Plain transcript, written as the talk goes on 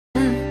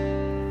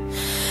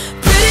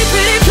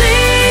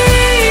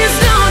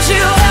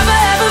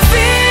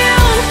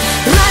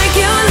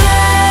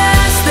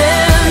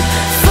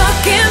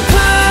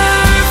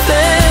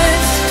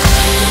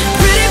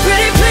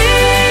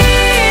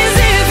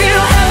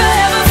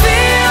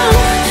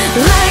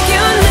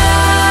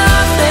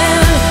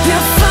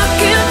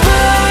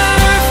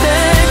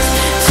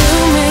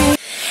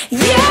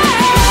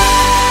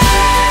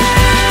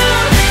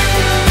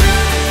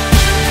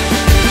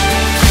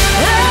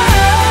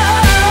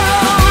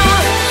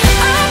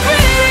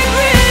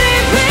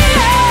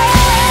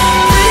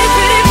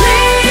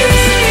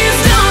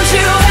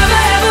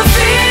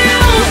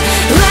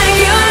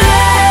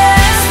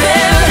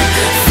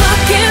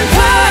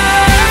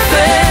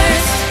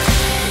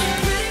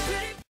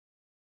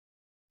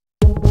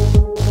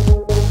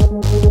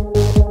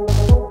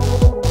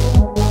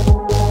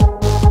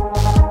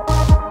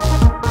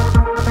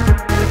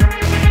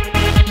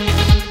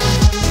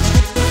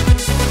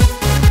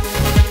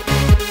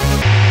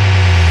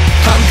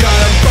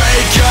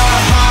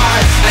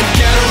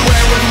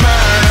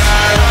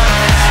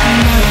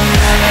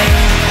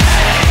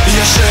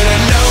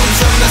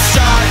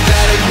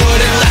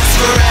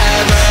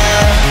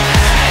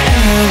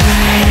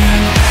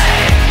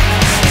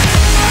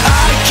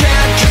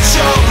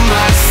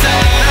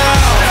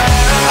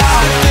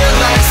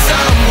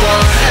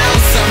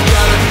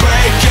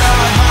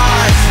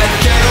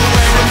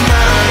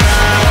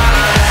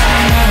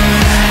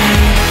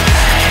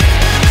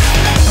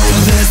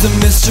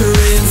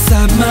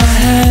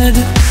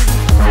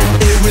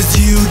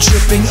you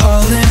dripping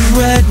all in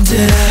red.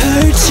 Did I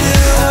hurt you?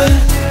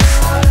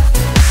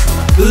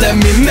 Let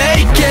me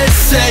make it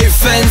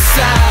safe and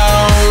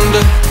sound.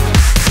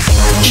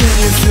 Can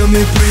you feel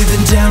me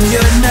breathing down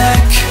your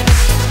neck?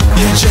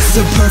 You're just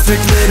a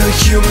perfect little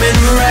human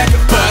wreck.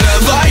 But I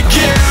like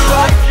you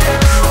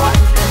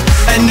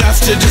enough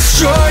to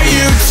destroy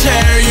you,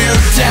 tear you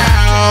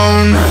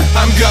down.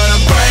 I'm gonna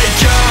break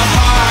your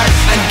heart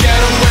and get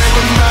away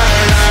with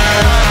murder.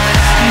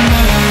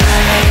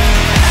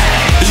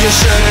 You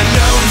should've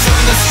known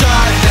from the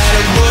start that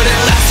it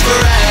wouldn't last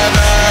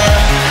forever.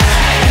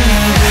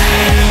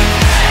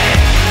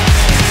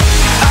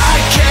 I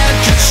can't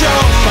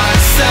control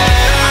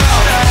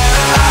myself.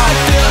 I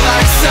feel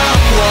like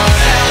someone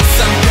else.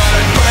 I'm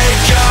gonna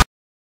break your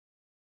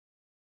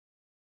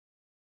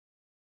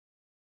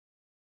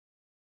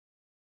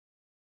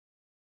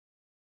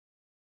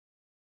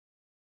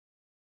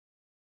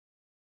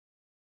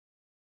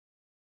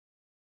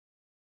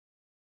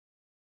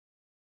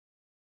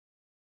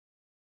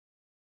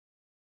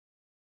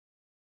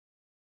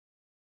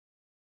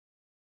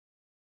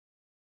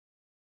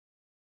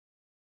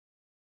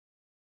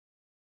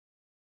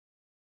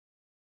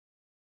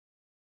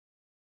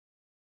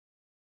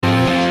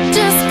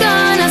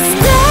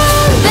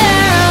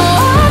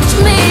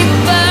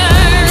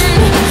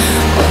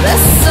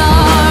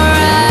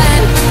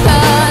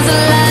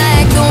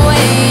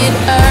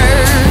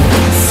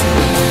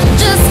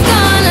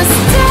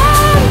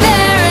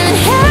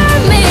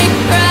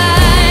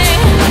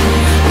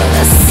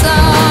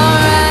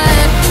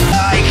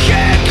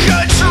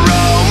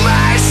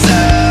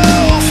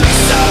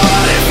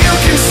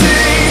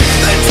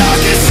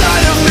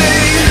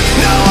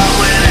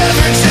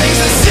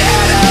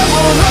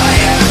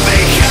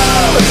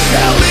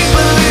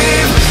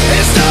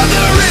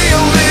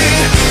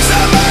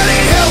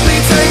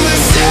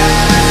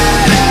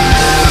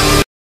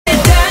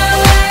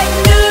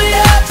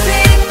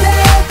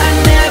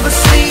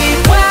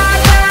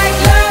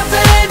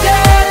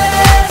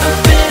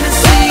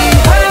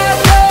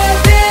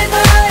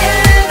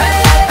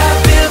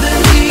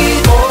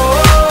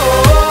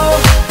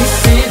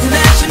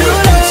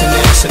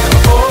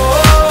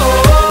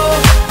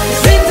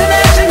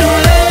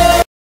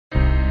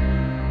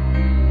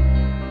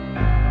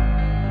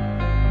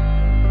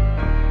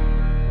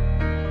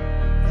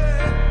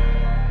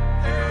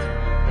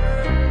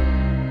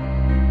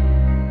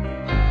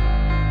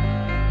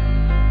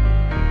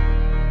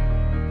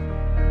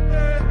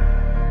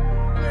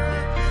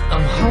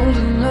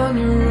holding on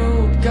your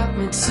rope, got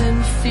me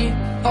 10 feet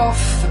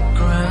off the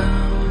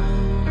ground.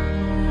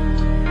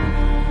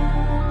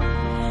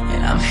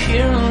 And I'm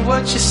hearing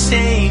what you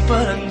say,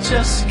 but I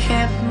just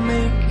can't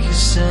make a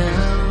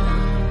sound.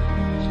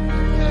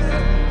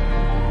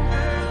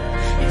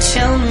 You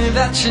tell me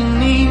that you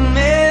need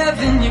me,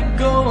 then you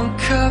go and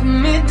cut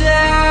me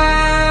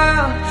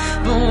down.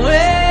 But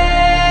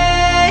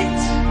wait,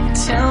 you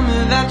tell me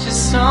that you're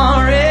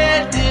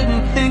sorry,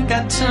 didn't think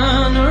I'd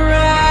turn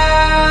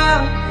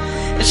around.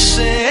 You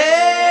say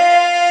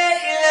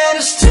that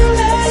it's too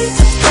late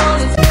to fall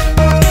in.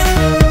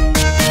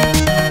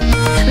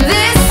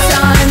 This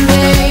time,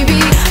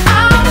 baby,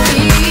 I'll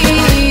be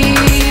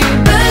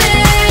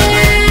bulletproof.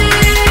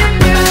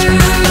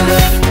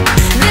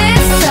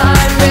 This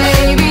time,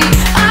 baby,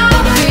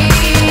 I'll be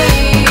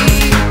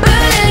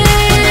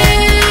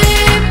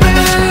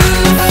bulletproof.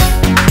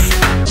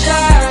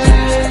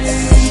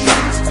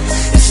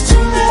 It's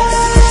too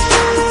late.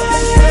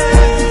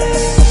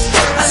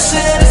 I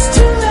said it's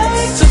too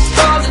late to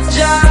fall in.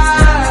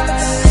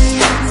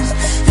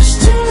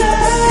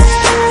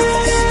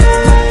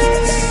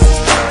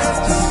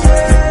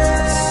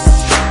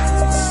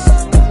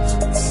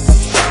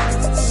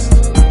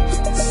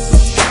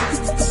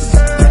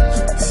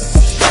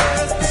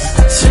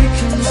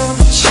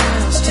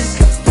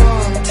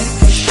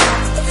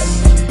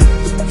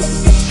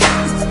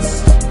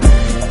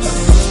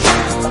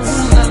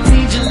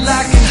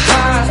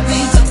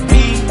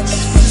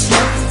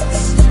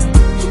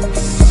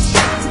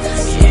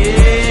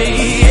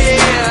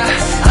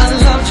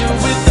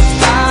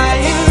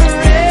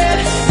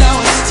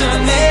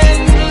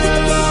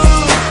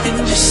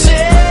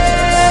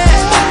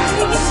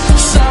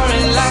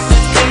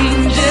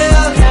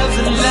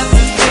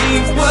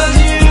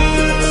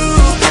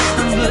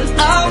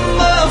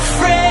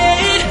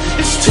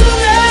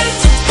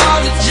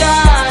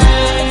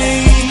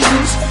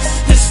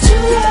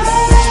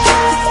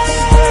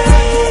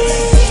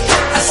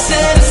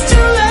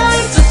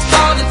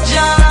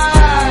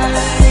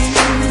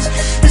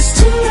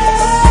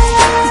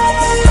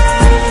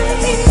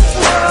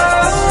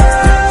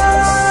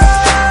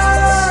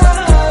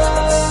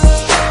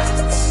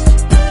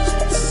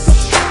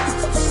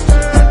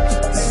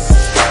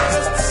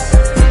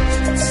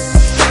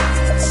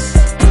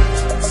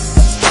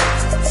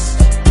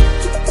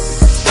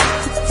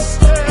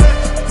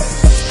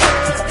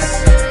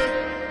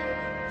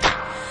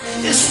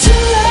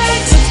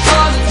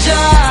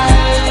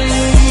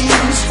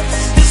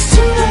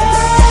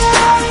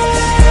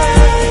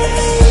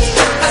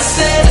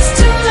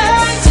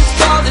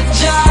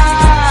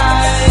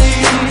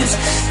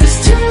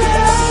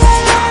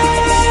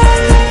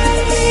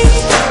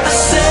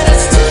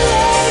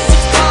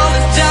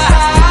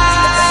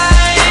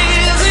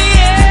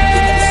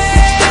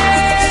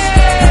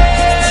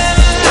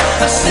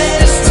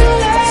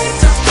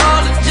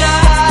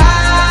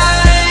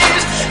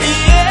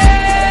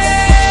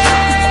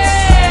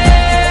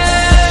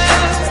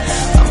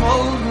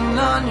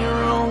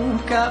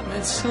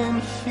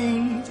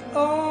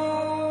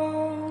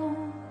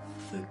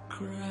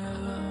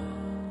 ground.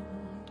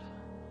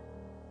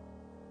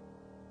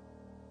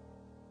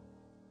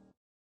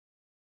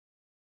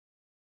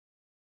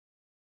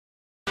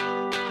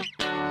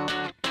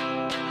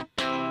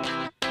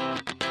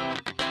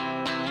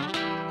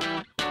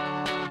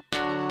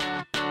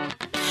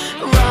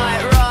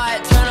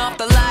 Right, turn off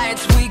the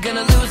lights. We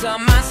gonna lose our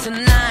minds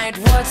tonight.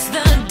 What's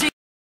the deal?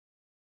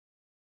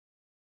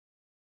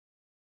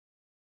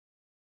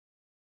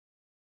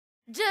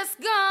 Just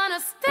gonna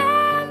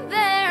stand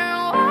there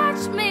and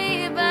watch me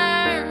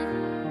burn.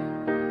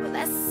 Well,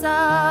 that's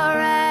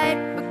alright,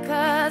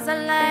 because I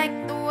like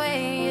the way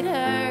it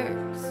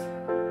hurts.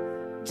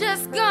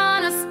 Just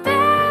gonna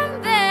stand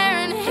there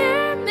and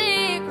hear me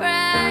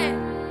cry.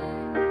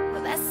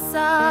 Well, that's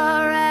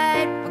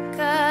alright,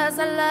 because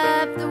I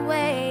love the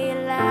way you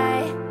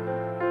lie.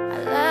 I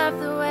love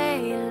the way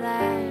you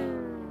lie.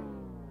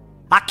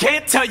 I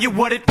can't tell you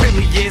what it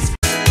really is.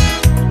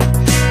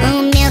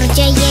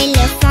 Merge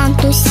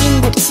elefantul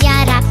singur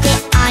seara pe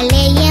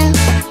alee.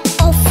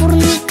 O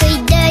furnică-i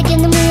dă din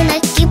mână,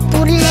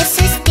 chipurile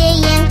se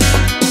steie.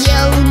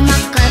 El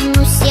măcar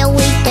nu se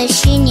uită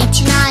și nici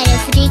n-are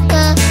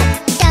frică.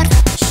 Dar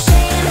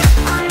shame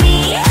on me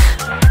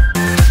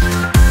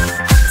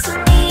to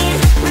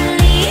need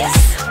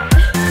release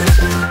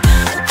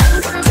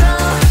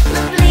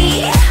uncontrollably.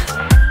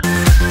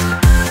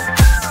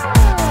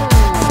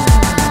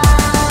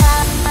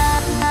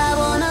 I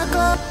wanna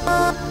go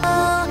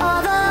all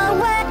the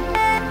way,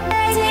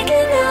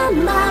 taking out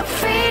my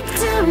freak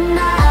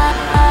tonight.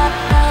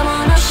 I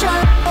wanna show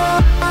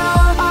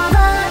all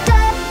the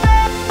dirt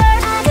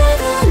I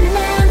gave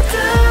in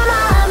through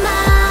my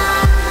mind.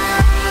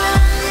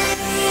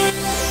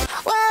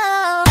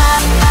 Whoa,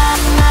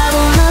 I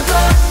wanna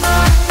go.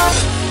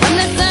 When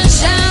the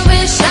sunshine, we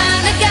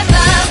shine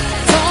together.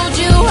 Told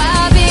you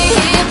I'll be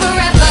here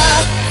forever.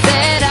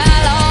 Said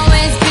I'll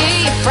always be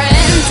your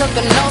friend. Took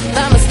an oath,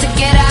 I'ma stick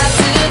it out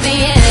to the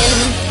end.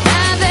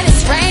 Now that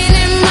it's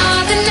raining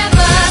more than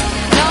ever,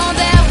 know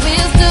that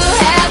we'll still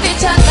have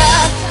each other.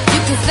 You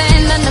can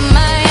stand under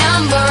my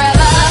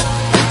umbrella.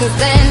 You can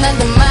stand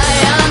under my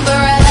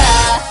umbrella.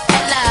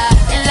 Ella,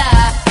 ella,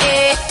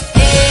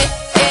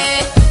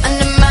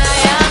 under my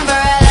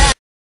umbrella.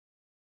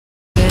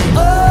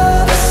 Oh,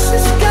 this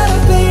has gotta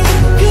be a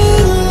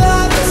good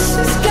life. This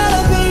has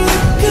gotta be a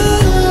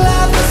good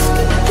life. This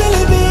could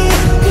really be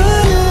a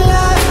good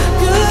life,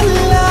 good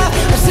life.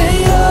 I say,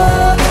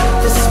 oh,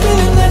 this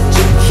feeling that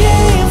you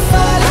can't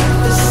fight, like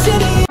the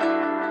city.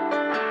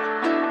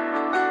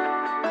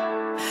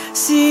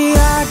 See,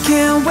 I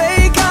can't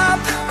wake up.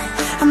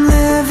 I'm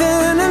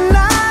living a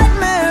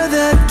nightmare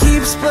that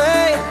keeps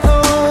playing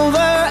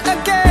over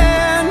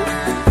again.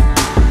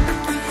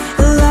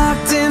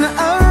 Locked in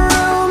a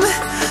room,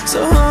 so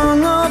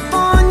hung up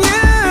on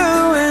you,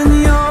 and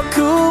you're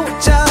cool with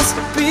just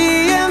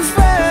being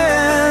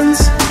friends.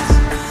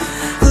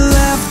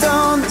 Left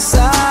on the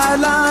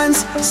sidelines,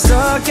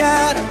 stuck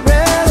at a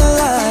red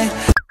light.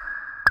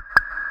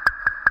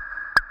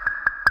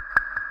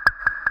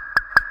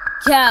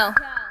 Yo,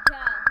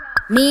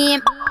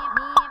 me,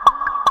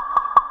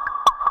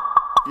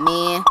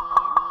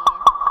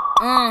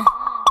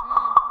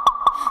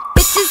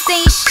 bitches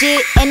say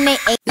shit and they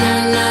ain't. La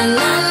la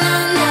la la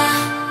la.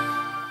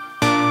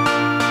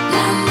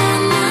 La la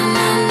la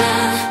la la.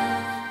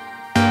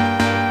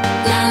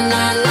 La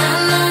la la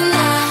la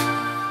la.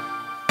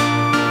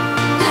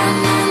 La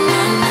la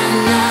la la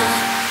la.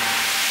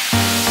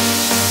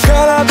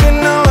 Caught up in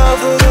the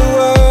love of the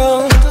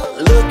world,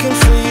 looking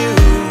for you.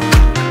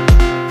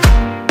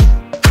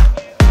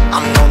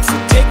 I'm known for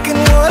taking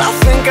what I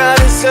think I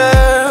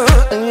deserve,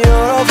 and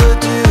you're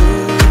overdue.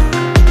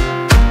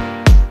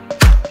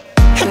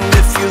 And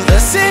if you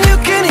listen, you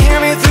can hear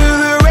me through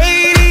the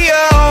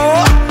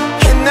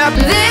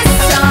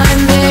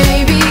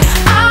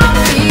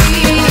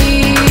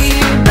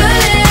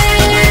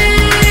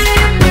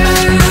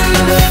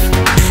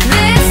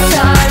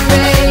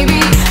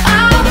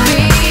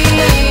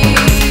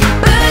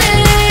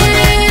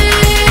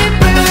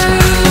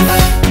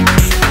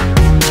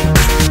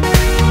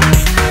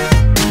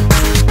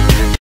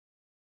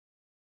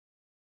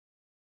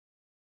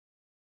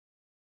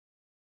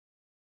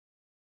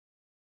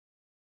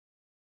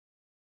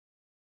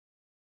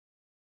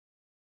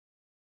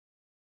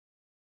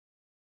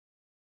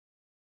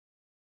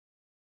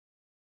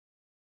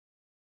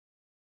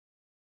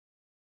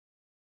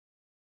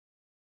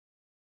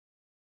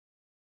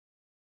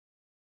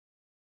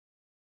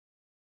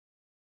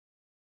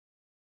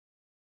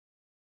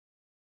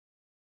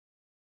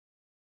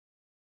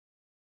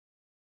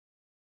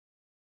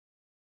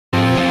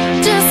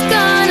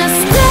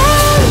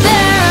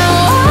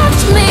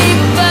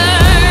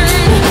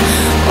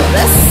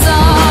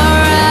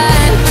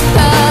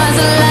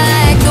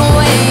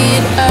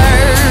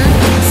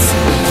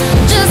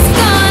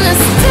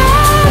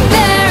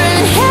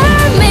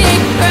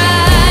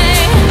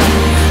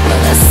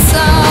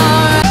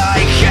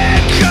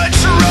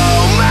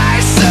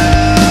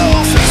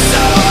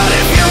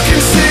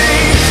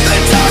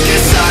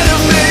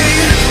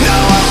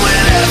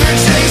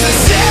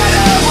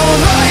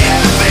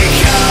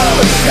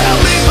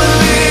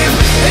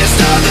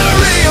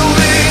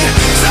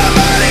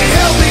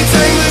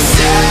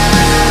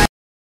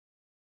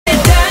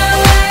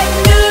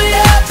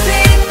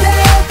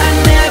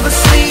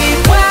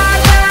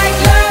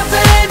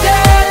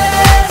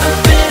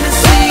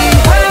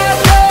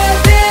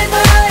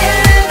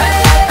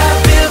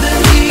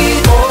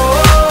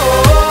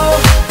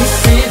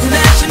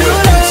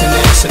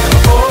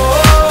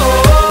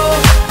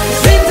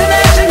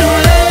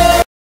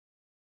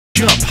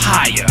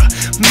higher.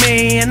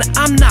 Man,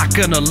 I'm not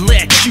gonna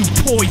let you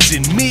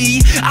poison me.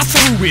 I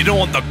threw it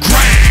on the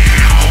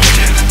ground.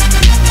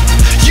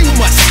 You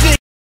must think.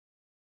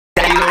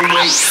 Hell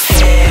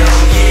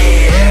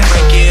yeah,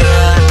 break it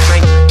up.